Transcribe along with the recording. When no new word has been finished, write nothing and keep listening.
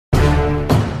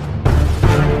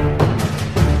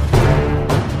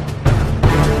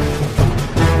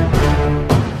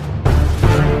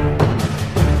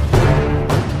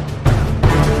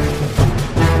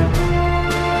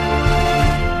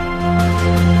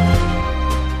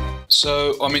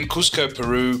So I'm in Cusco,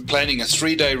 Peru, planning a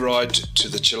 3-day ride to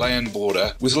the Chilean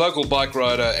border with local bike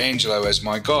rider Angelo as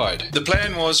my guide. The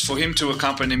plan was for him to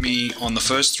accompany me on the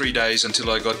first 3 days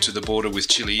until I got to the border with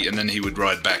Chile, and then he would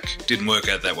ride back. Didn't work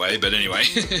out that way, but anyway.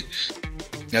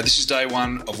 Now this is day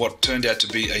 1 of what turned out to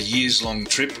be a years-long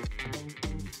trip.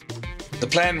 The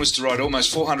plan was to ride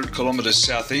almost 400 kilometers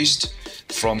southeast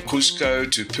from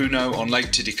Cusco to Puno on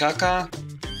Lake Titicaca.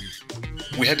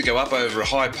 We had to go up over a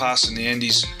high pass in the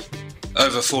Andes,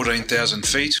 over 14,000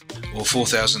 feet or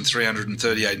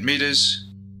 4,338 meters.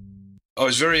 I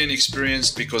was very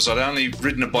inexperienced because I'd only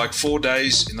ridden a bike 4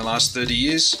 days in the last 30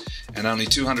 years and only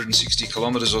 260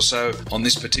 kilometers or so on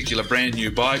this particular brand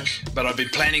new bike, but I'd been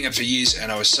planning it for years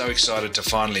and I was so excited to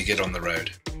finally get on the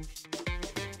road.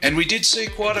 And we did see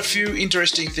quite a few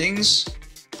interesting things,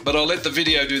 but I'll let the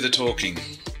video do the talking.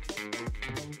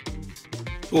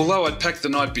 Although I'd packed the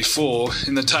night before,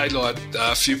 in the daylight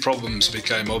a few problems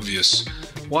became obvious.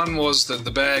 One was that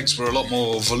the bags were a lot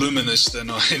more voluminous than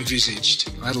I envisaged.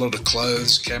 I had a lot of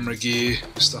clothes, camera gear,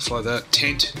 stuff like that.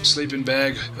 Tent, sleeping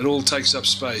bag, it all takes up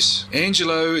space.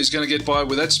 Angelo is going to get by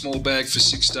with that small bag for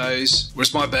 6 days,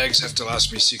 whereas my bags have to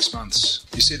last me 6 months.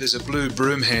 You see there's a blue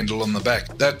broom handle on the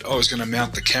back. That I was going to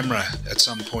mount the camera at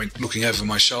some point looking over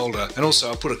my shoulder. And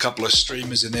also I put a couple of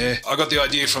streamers in there. I got the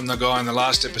idea from the guy in the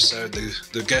last episode,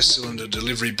 the gas cylinder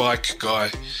delivery bike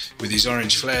guy with his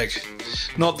orange flag.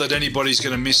 Not that anybody's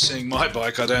going to miss seeing my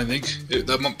bike, I don't think.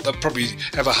 They'll probably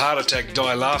have a heart attack,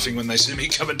 die laughing when they see me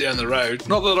coming down the road.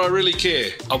 Not that I really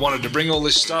care. I wanted to bring all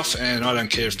this stuff and I don't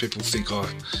care if people think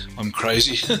I'm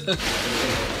crazy.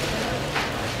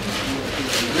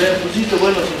 Pusiste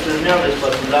buenos impermeables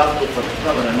para tu laptop, para tu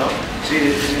cámara, ¿no? Sí,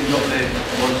 no,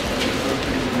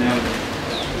 impermeables.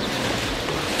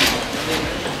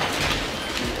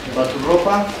 Para tu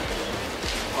ropa,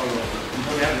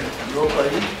 ropa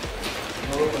ahí,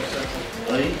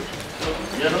 ahí,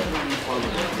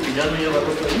 ya no lleva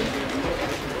ropa ahí.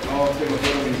 No, tengo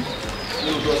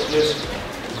dos, tres.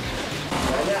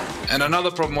 And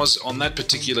another problem was, on that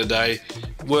particular day,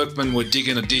 workmen were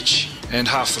digging a ditch and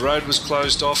half the road was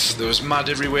closed off. There was mud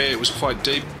everywhere, it was quite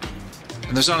deep.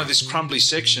 And there's only this crumbly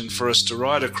section for us to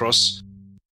ride across.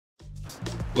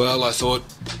 Well, I thought,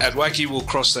 at Wacky we'll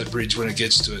cross that bridge when it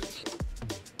gets to it.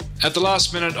 At the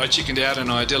last minute I chickened out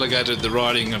and I delegated the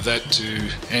riding of that to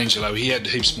Angelo. He had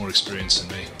heaps more experience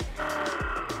than me.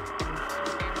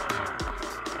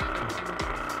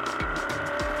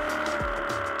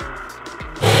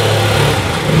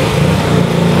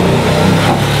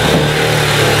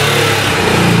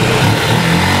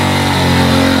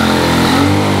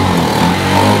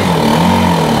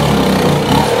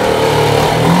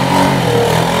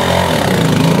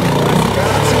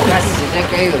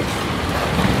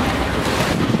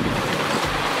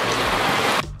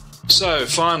 So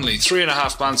finally,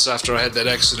 3.5 months after I had that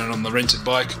accident on the rented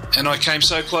bike, and I came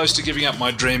so close to giving up my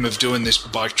dream of doing this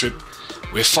bike trip,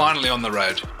 we're finally on the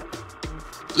road.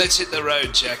 Let's hit the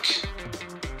road, Jack.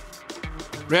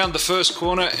 Round the first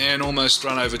corner and almost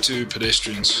run over 2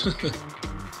 pedestrians.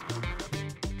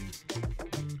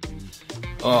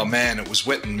 Oh man, it was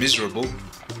wet and miserable.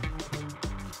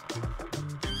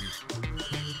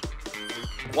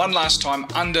 One last time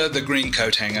under the green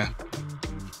coat hanger.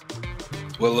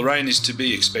 Well, the rain is to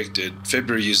be expected.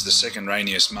 February is the second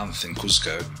rainiest month in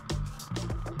Cusco.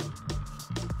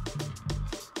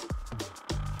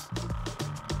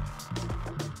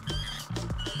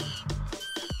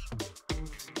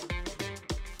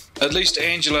 At least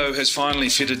Angelo has finally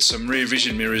fitted some rear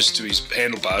vision mirrors to his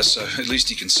handlebars, so at least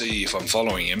he can see if I'm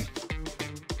following him.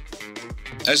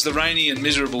 As the rainy and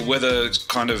miserable weather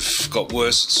kind of got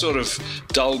worse, it sort of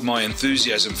dulled my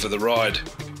enthusiasm for the ride.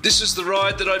 This is the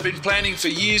ride that I'd been planning for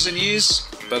years and years,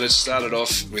 but it started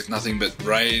off with nothing but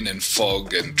rain and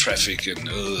fog and traffic and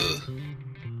ugh.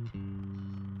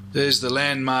 There's the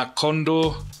landmark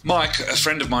condor. Mike, a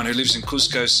friend of mine who lives in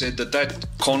Cusco, said that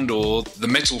condor, the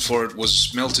metal for it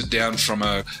was melted down from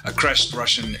a crashed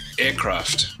Russian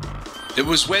aircraft. It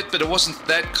was wet, but it wasn't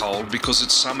that cold because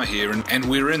it's summer here and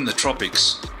we're in the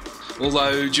tropics.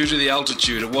 Although, due to the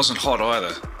altitude, it wasn't hot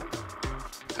either.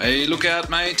 Hey, look out,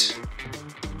 mate.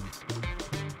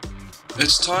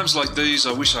 It's times like these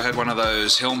I wish I had one of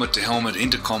those helmet-to-helmet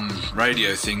intercom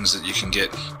radio things that you can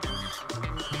get.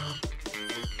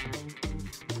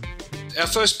 Our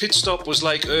first pit stop was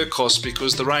Lake Urcos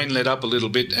because the rain let up a little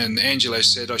bit and Angelo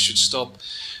said I should stop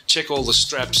check all the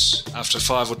straps after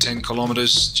 5 or 10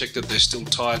 kilometers, check that they're still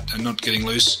tight and not getting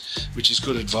loose, which is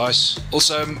good advice.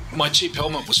 Also, my cheap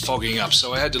helmet was fogging up,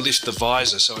 so I had to lift the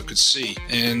visor so I could see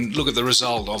and look at the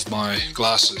result of my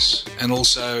glasses. And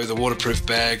also the waterproof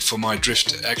bag for my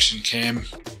drift action cam.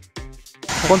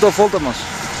 ¿Cuánto faltamos?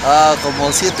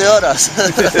 Como 7 horas.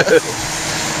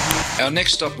 Our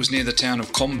next stop was near the town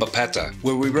of Combapata,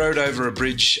 where we rode over a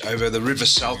bridge over the river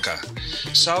Salca.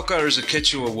 Salca is a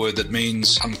Quechua word that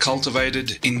means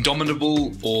uncultivated,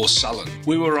 indomitable, or sullen.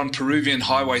 We were on Peruvian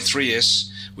Highway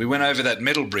 3S. We went over that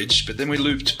metal bridge, but then we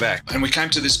looped back, and we came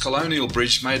to this colonial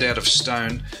bridge made out of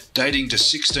stone, dating to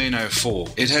 1604.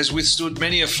 It has withstood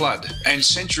many a flood and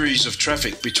centuries of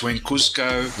traffic between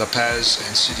Cusco, La Paz,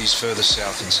 and cities further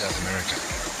south in South America.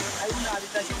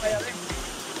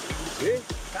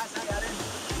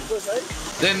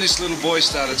 Then this little boy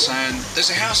started saying, "There's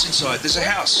a house inside, there's a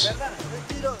house."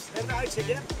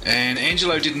 And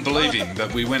Angelo didn't believe him,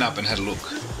 but we went up and had a look.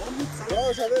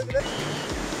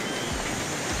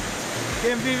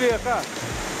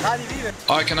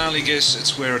 I can only guess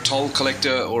it's where a toll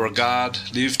collector or a guard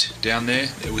lived down there.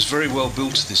 It was very well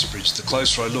built, this bridge. The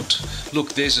closer I looked,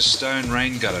 look, there's a stone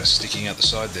rain gutter sticking out the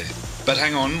side there. But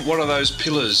hang on, what are those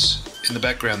pillars in the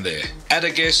background there? At a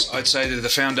guess, I'd say they're the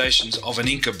foundations of an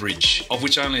Inca bridge, of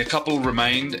which only a couple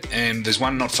remained, and there's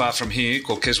one not far from here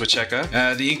called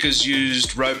Chectuyoc. The Incas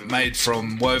used rope made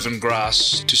from woven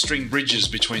grass to string bridges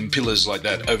between pillars like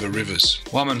that over rivers.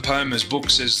 Waman Poma's book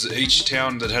says that each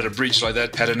town that had a bridge like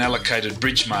that had an allocated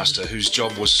bridge master whose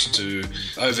job was to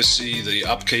oversee the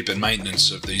upkeep and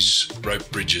maintenance of these rope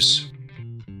bridges.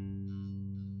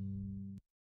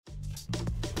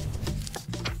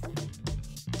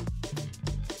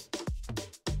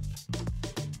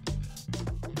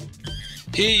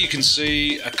 Here you can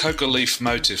see a coca leaf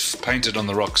motif painted on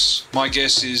the rocks. My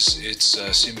guess is it's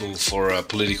a symbol for a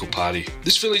political party.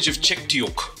 This village of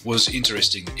Chectuyoc was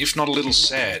interesting, if not a little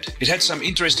sad. It had some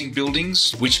interesting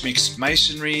buildings which mixed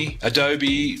masonry,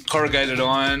 adobe, corrugated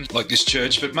iron, like this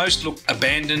church, but most looked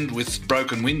abandoned with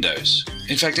broken windows.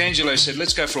 In fact, Angelo said,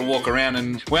 "Let's go for a walk around,"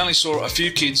 and we only saw a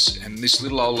few kids and this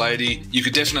little old lady. You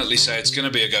could definitely say it's going to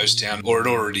be a ghost town, or it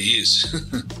already is.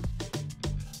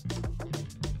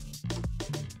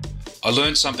 I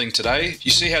learned something today. You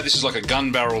see how this is like a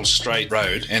gun barrel straight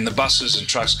road, and the buses and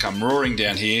trucks come roaring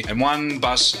down here, and one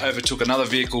bus overtook another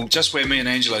vehicle just where me and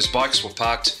Angelo's bikes were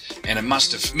parked, and it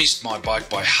must have missed my bike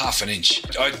by half an inch.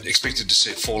 I expected to see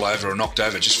it fall over or knocked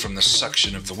over just from the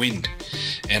suction of the wind,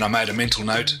 and I made a mental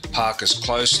note: park as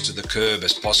close to the curb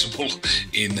as possible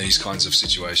in these kinds of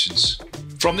situations.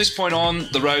 From this point on,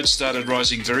 the road started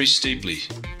rising very steeply.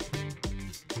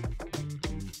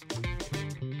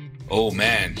 Oh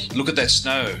man, look at that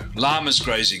snow. Llamas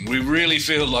grazing. We really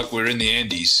feel like we're in the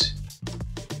Andes.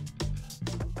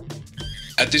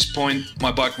 At this point,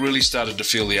 my bike really started to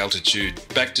feel the altitude.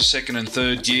 Back to second and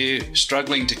third gear,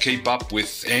 struggling to keep up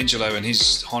with Angelo and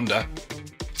his Honda.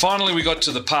 Finally, we got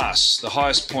to the pass, the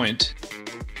highest point.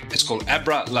 It's called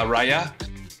Abra La Raya,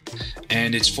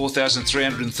 and it's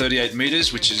 4,338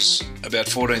 meters, which is about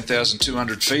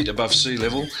 14,200 feet above sea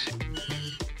level.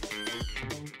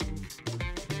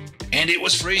 And it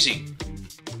was freezing.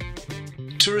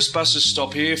 Tourist buses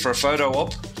stop here for a photo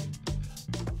op,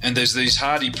 and there's these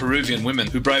hardy Peruvian women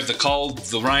who brave the cold,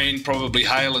 the rain, probably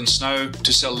hail and snow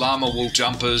to sell llama wool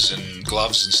jumpers and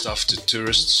gloves and stuff to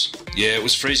tourists. Yeah, it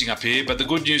was freezing up here, but the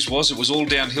good news was it was all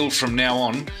downhill from now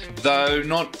on, though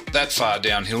not that far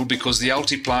downhill because the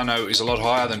Altiplano is a lot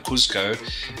higher than Cusco,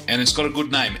 and it's got a good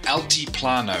name,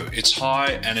 Altiplano. It's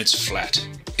high and it's flat.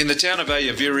 In the town of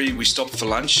Ayaviri, we stopped for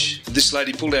lunch. This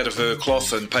lady pulled out of her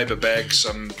cloth and paper bag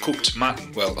some cooked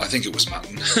mutton. Well, I think it was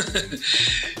mutton.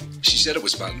 She said it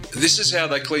was mutton. This is how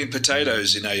they clean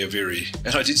potatoes in Ayaviri.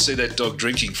 And I did see that dog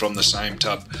drinking from the same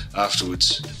tub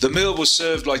afterwards. The meal was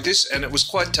served like this, and it was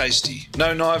quite tasty.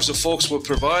 No knives or forks were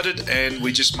provided, and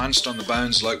we just munched on the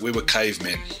bones like we were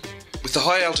cavemen. With the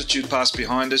high altitude pass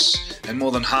behind us, and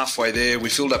more than halfway there, we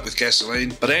filled up with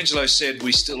gasoline, but Angelo said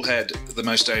we still had the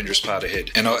most dangerous part ahead,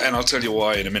 and I'll tell you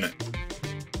why in a minute.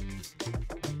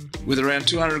 With around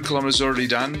 200 kilometers already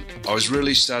done, I was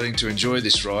really starting to enjoy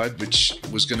this ride, which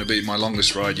was going to be my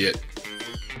longest ride yet.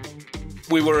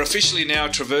 We were officially now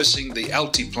traversing the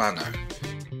Altiplano.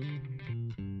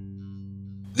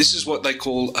 This is what they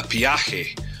call a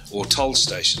peaje, or toll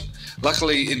station.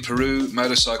 Luckily in Peru,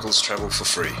 motorcycles travel for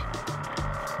free.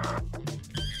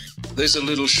 There's a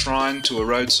little shrine to a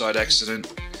roadside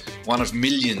accident, one of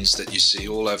millions that you see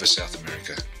all over South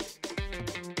America.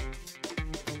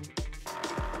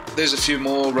 There's a few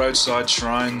more roadside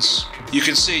shrines. You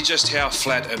can see just how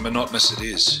flat and monotonous it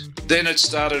is. Then it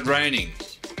started raining.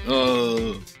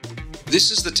 Oh. This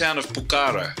is the town of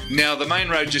Pukara. Now, the main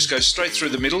road just goes straight through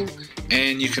the middle,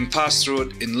 and you can pass through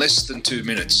it in less than 2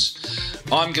 minutes.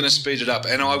 I'm going to speed it up,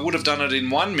 and I would have done it in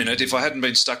 1 minute if I hadn't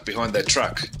been stuck behind that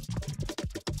truck.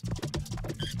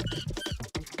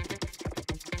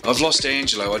 I've lost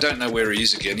Angelo. I don't know where he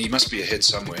is again. He must be ahead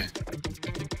somewhere.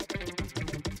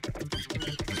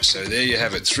 So there you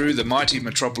have it, through the mighty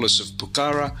metropolis of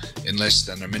Pukara in less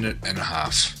than 1.5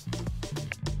 minutes.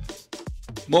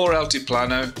 More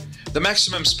Altiplano. The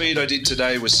maximum speed I did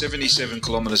today was 77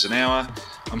 kilometers an hour.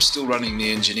 I'm still running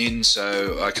the engine in,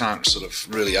 so I can't sort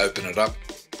of really open it up.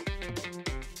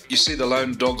 You see the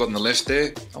lone dog on the left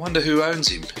there? I wonder who owns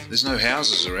him. There's no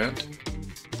houses around.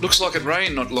 Looks like it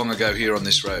rained not long ago here on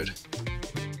this road.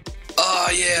 Oh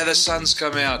yeah, the sun's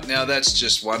come out. Now that's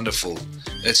just wonderful.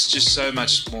 It's just so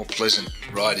much more pleasant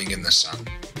riding in the sun.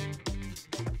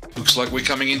 Looks like we're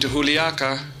coming into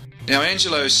Juliaca. Now,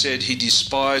 Angelo said he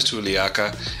despised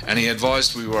Juliaca and he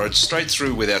advised we ride straight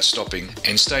through without stopping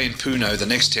and stay in Puno, the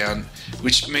next town,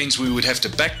 which means we would have to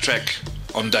backtrack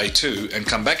on day 2 and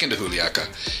come back into Juliaca.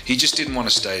 He just didn't want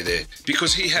to stay there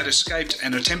because he had escaped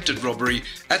an attempted robbery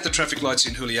at the traffic lights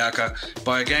in Juliaca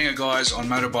by a gang of guys on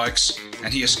motorbikes,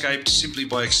 and he escaped simply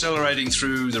by accelerating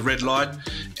through the red light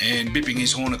and bipping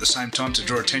his horn at the same time to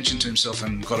draw attention to himself,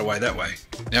 and got away that way.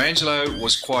 Now, Angelo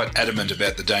was quite adamant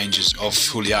about the dangers of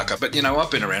Juliaca, but you know, I've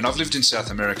been around, I've lived in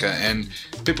South America, and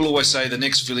people always say the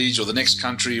next village or the next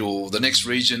country or the next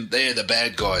region, they're the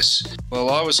bad guys. Well,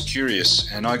 I was curious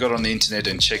and I got on the internet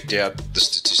and checked out the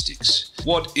statistics.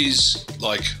 What is,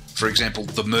 like, for example,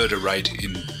 the murder rate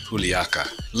in Juliaca?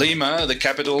 Lima, the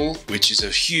capital, which is a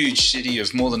huge city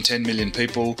of more than 10 million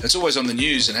people, it's always on the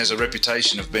news and has a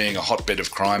reputation of being a hotbed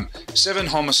of crime. 7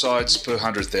 homicides per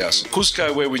 100,000.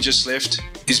 Cusco, where we just left,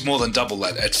 is more than double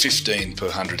that at 15 per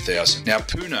 100,000. Now,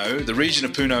 Puno, the region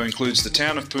of Puno includes the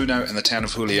town of Puno and the town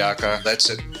of Juliaca. That's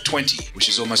at 20, which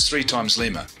is almost 3 times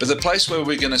Lima. But the place where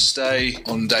we're going to stay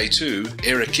on day 2,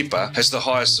 Arequipa, has the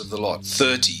highest of the lot,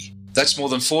 30. That's more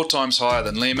than 4 times higher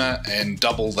than Lima and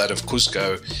double that of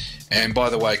Cusco. And by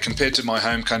the way, compared to my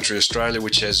home country Australia,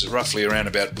 which has roughly around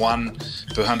about 1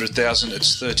 per 100,000,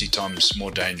 it's 30 times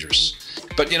more dangerous.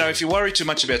 But you know, if you worry too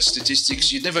much about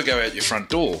statistics, you'd never go out your front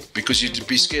door because you'd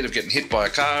be scared of getting hit by a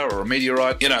car or a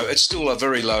meteorite. You know, it's still a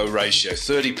very low ratio,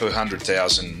 30 per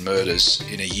 100,000 murders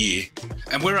in a year.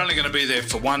 And we're only going to be there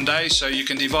for 1 day, so you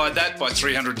can divide that by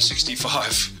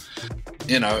 365.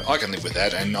 You know, I can live with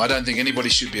that, and I don't think anybody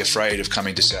should be afraid of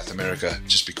coming to South America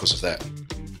just because of that.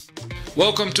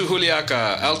 Welcome to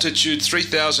Juliaca, altitude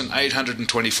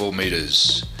 3,824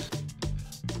 meters.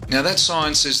 Now that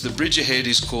sign says the bridge ahead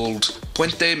is called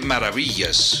Puente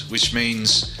Maravillas, which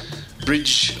means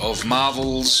Bridge of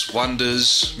Marvels,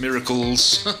 Wonders,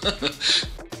 Miracles.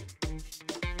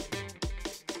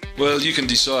 Well, you can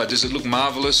decide, does it look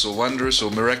marvellous or wondrous or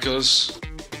miraculous?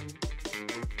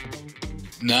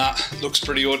 Nah, looks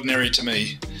pretty ordinary to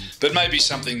me, but maybe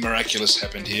something miraculous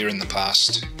happened here in the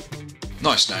past.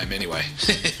 Nice name anyway.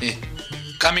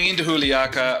 Coming into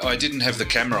Juliaca, I didn't have the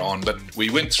camera on, but we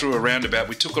went through a roundabout,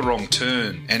 we took a wrong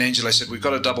turn, and Angelo said we've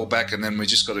got to double back and then we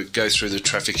just got to go through the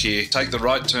traffic here, take the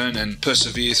right turn and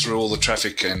persevere through all the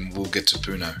traffic and we'll get to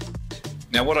Puno.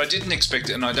 Now, what I didn't expect,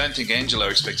 and I don't think Angelo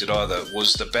expected either,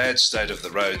 was the bad state of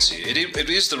the roads here. It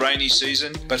is the rainy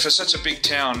season, but for such a big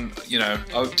town, you know,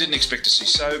 I didn't expect to see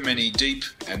so many deep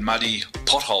and muddy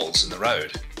potholes in the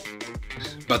road.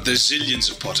 But there's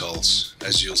zillions of potholes,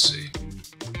 as you'll see.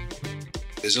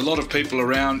 There's a lot of people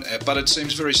around, but it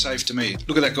seems very safe to me.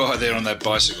 Look at that guy there on that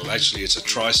bicycle. Actually, it's a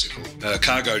tricycle, a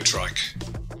cargo trike.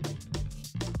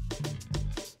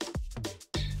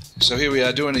 So here we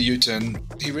are doing a U-turn.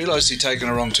 He realised he'd taken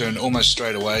a wrong turn almost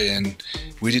straight away and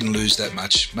we didn't lose that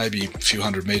much, maybe a few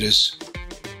hundred metres.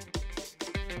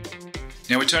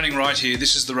 Now we're turning right here.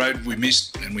 This is the road we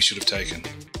missed and we should have taken.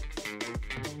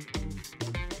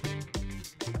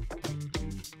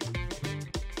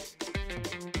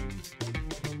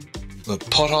 The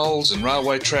potholes and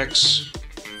railway tracks.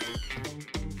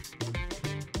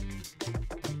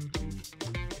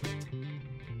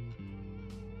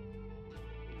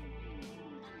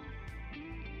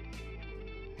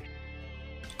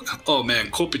 Oh man,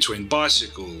 caught between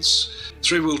bicycles,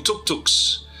 3-wheel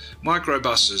tuk-tuks,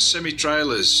 microbuses,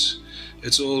 semi-trailers,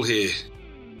 it's all here.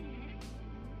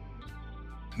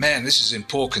 Man, this is in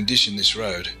poor condition, this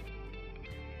road.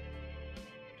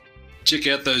 Check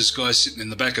out those guys sitting in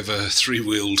the back of a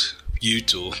 3-wheeled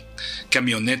ute, or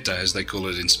camioneta as they call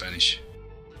it in Spanish.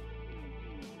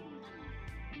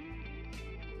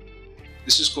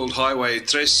 This is called Highway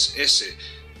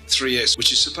 3S,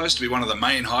 which is supposed to be one of the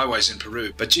main highways in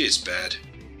Peru, but gee, it's bad.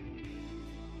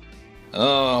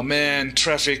 Oh man,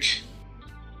 traffic.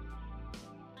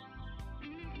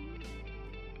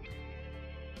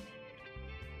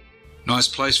 Nice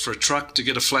place for a truck to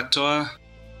get a flat tyre.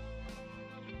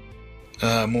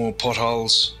 More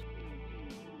potholes.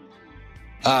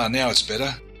 Now it's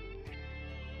better.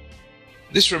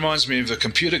 This reminds me of a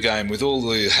computer game with all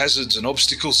the hazards and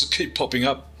obstacles that keep popping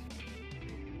up.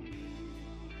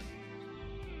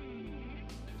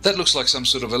 That looks like some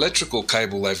sort of electrical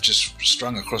cable they've just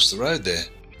strung across the road there.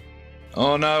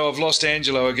 Oh no, I've lost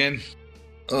Angelo again.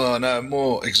 Oh no,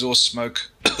 more exhaust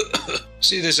smoke.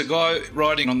 See, there's a guy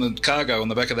riding on the cargo on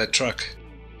the back of that truck.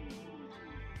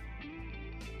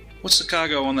 What's the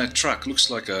cargo on that truck?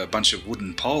 Looks like a bunch of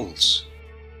wooden poles.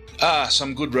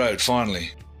 Some good road,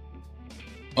 finally.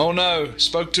 Oh no,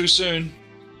 spoke too soon.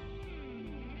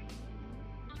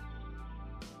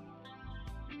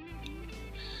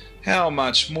 How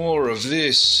much more of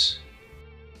this?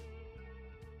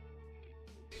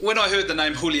 When I heard the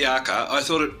name Juliaca, I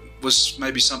thought it was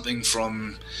maybe something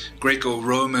from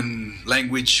Greco-Roman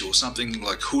language or something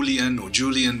like Julian or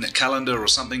Julian calendar or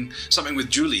something with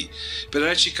Julie. But it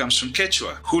actually comes from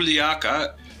Quechua.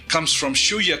 Juliaca comes from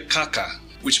Chectuyoc,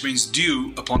 which means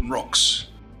dew upon rocks.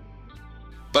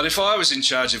 But if I was in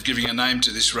charge of giving a name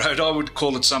to this road, I would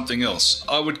call it something else.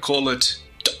 I would call it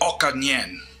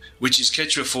Ocanyan, which is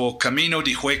Quechua for Camino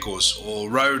de Huecos, or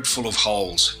road full of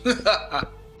holes.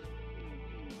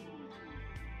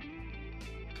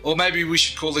 Or maybe we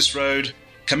should call this road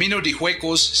Camino de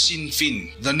Huecos sin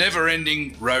fin, the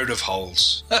never-ending road of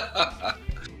holes.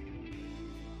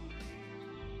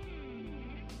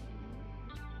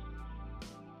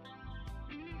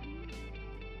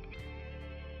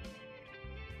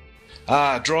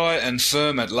 Dry and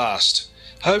firm at last.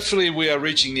 Hopefully we are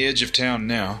reaching the edge of town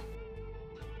now.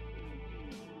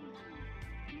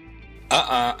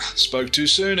 Spoke too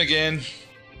soon again.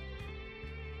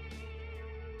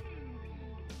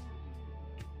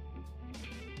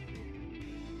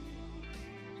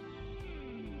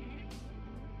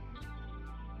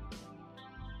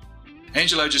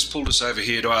 Angelo just pulled us over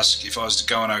here to ask if I was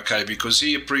going okay, because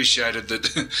he appreciated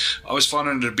that I was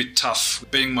finding it a bit tough,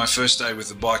 being my first day with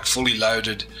the bike fully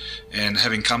loaded and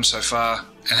having come so far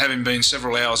and having been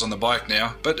several hours on the bike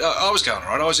now. But I was going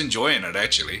alright, I was enjoying it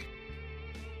actually.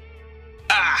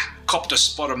 Copped a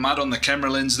spot of mud on the camera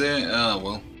lens there. Oh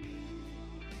well.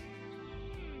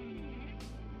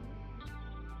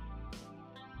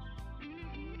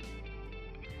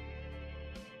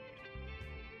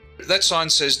 That sign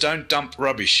says don't dump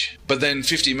rubbish, but then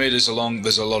 50 metres along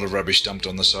there's a lot of rubbish dumped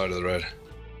on the side of the road.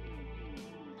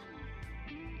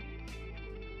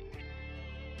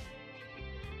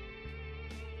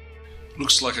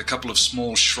 Looks like a couple of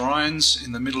small shrines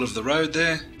in the middle of the road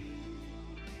there.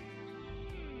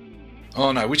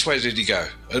 Oh no, which way did he go?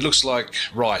 It looks like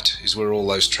right is where all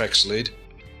those tracks lead.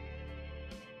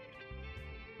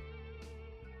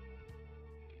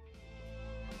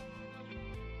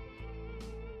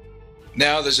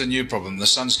 Now there's a new problem. The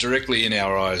sun's directly in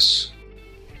our eyes.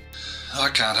 I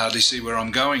can't hardly see where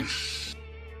I'm going.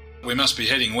 We must be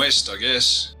heading west, I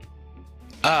guess.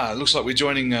 Looks like we're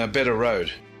joining a better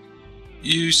road.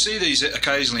 You see these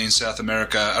occasionally in South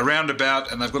America, a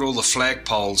roundabout, and they've got all the flag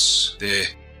poles there.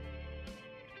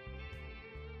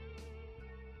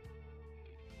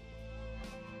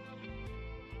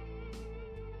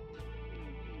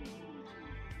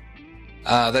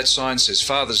 That sign says,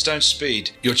 "Fathers, don't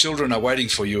speed. Your children are waiting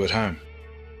for you at home."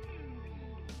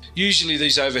 Usually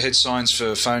these overhead signs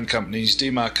for phone companies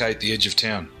demarcate the edge of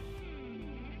town.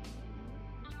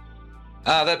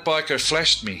 That biker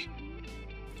flashed me.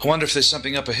 I wonder if there's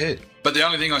something up ahead. But the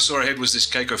only thing I saw ahead was this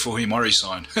Keiko Fujimori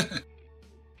sign.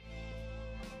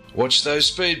 Watch those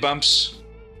speed bumps.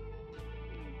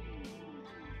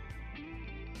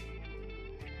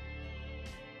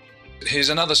 Here's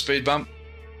another speed bump.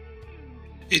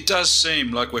 It does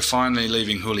seem like we're finally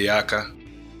leaving Juliaca.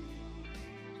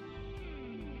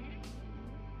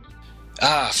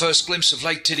 First glimpse of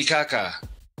Lake Titicaca.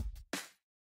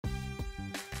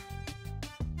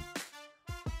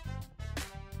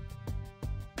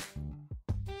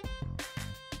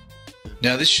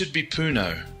 Now this should be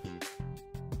Puno.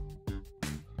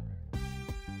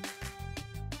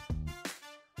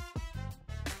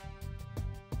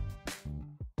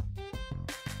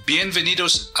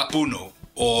 Bienvenidos a Puno,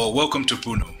 or welcome to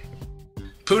Puno.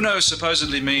 Puno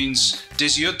supposedly means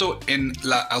desierto en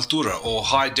la altura, or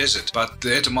high desert, but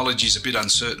the etymology is a bit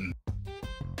uncertain.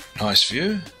 Nice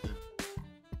view.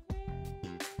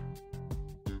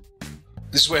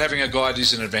 This is where having a guide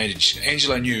is an advantage.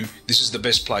 Angelo knew this is the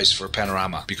best place for a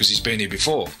panorama because he's been here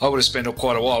before. I would have spent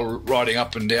quite a while riding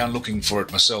up and down looking for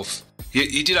it myself.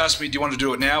 He did ask me, do you want to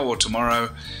do it now or tomorrow?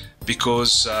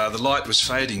 Because the light was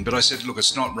fading. But I said, look,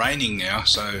 it's not raining now,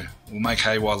 so we'll make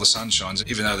hay while the sun shines,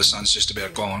 even though the sun's just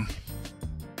about gone.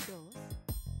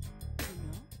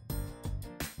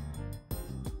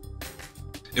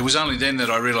 It was only then that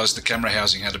I realised the camera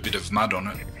housing had a bit of mud on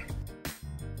it.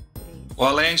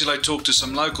 While Angelo talked to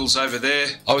some locals over there,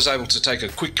 I was able to take a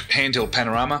quick handheld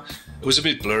panorama. It was a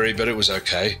bit blurry, but it was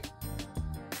okay.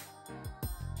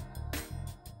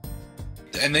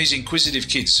 And these inquisitive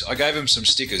kids, I gave them some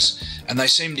stickers, and they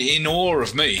seemed in awe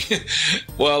of me.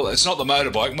 Well, it's not the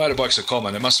motorbike. Motorbikes are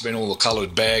common. It must have been all the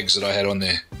coloured bags that I had on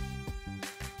there.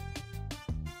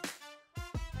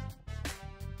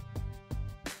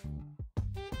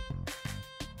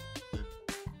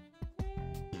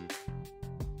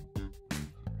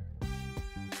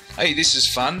 Hey, this is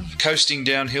fun, coasting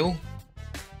downhill.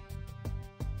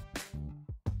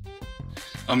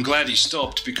 I'm glad he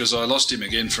stopped because I lost him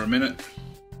again for a minute.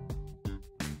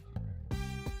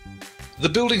 The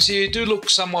buildings here do look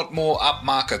somewhat more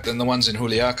upmarket than the ones in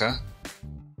Juliaca.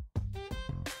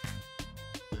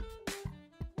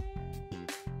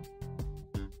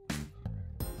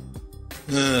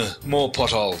 More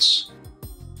potholes.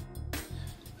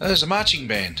 There's a marching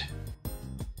band.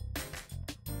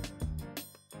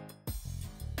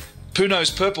 Puno's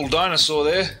purple dinosaur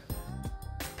there.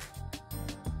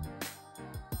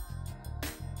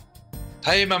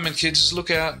 Hey mum and kids, look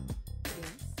out.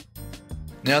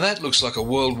 Now that looks like a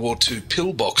World War II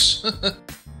pillbox.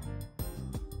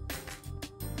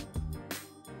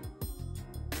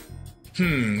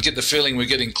 Get the feeling we're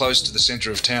getting close to the centre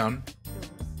of town.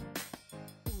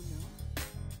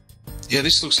 Yeah,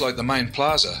 this looks like the main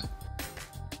plaza.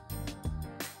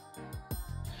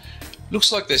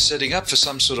 Looks like they're setting up for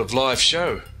some sort of live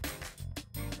show.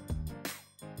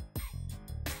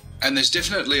 And there's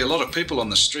definitely a lot of people on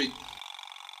the street.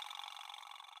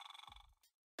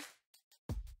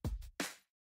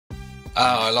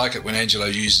 I like it when Angelo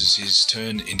uses his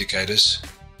turn indicators.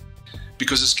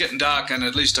 Because it's getting dark and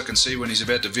at least I can see when he's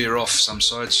about to veer off some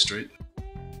side street.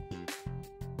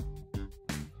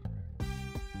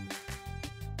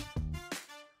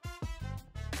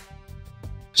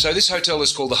 So this hotel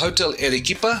is called the Hotel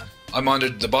Arequipa. I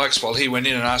minded the bikes while he went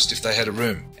in and asked if they had a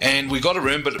room. And we got a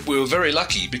room, but we were very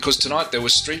lucky because tonight there were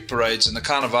street parades and the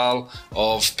Carnival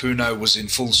of Puno was in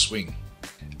full swing.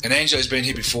 And Angelo's been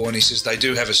here before and he says they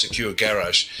do have a secure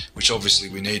garage, which obviously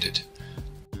we needed.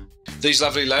 These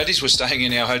lovely ladies were staying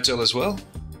in our hotel as well.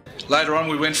 Later on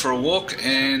we went for a walk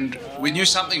and we knew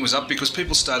something was up because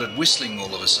people started whistling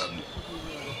all of a sudden.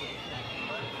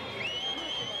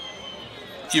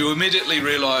 You immediately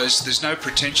realise there's no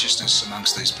pretentiousness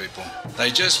amongst these people.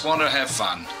 They just want to have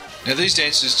fun. Now these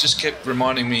dances just kept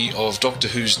reminding me of Doctor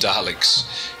Who's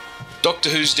Daleks. Doctor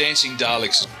Who's dancing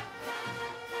Daleks.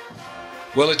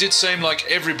 Well, it did seem like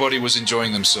everybody was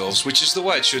enjoying themselves, which is the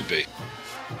way it should be.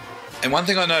 And one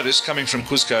thing I noticed coming from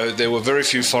Cusco, there were very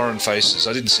few foreign faces.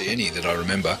 I didn't see any that I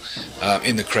remember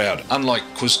in the crowd, unlike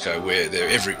Cusco where they're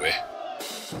everywhere.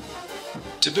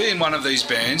 To be in one of these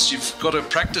bands, you've got to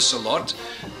practice a lot,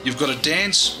 you've got to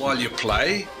dance while you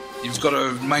play, you've got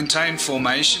to maintain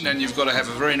formation, and you've got to have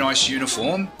a very nice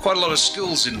uniform. Quite a lot of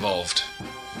skills involved.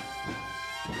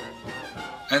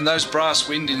 And those brass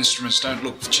wind instruments don't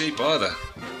look cheap either.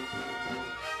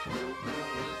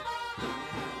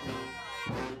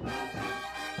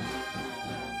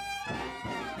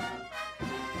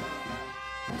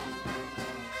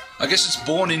 I guess it's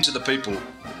born into the people.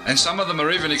 And some of them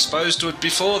are even exposed to it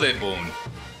before they're born.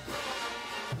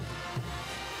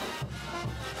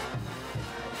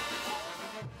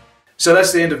 So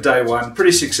that's the end of day one.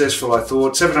 Pretty successful, I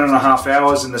thought. 7.5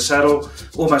 hours in the saddle,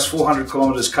 almost 400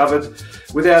 kilometres covered,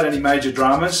 without any major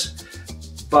dramas.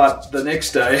 But the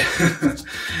next day,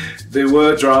 there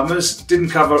were dramas.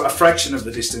 Didn't cover a fraction of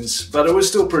the distance, but it was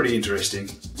still pretty interesting.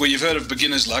 Well, you've heard of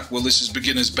beginner's luck. Well, this is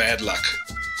beginner's bad luck.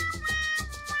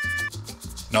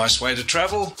 Nice way to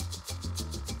travel.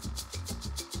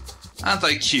 Aren't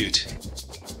they cute?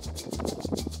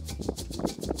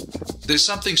 There's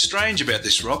something strange about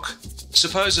this rock.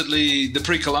 Supposedly, the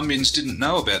pre-Columbians didn't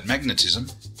know about magnetism.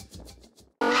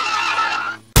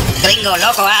 Gringo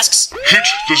Loco asks, hit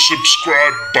the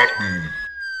subscribe button.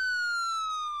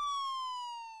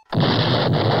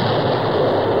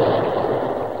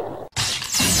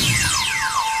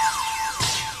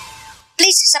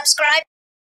 please subscribe.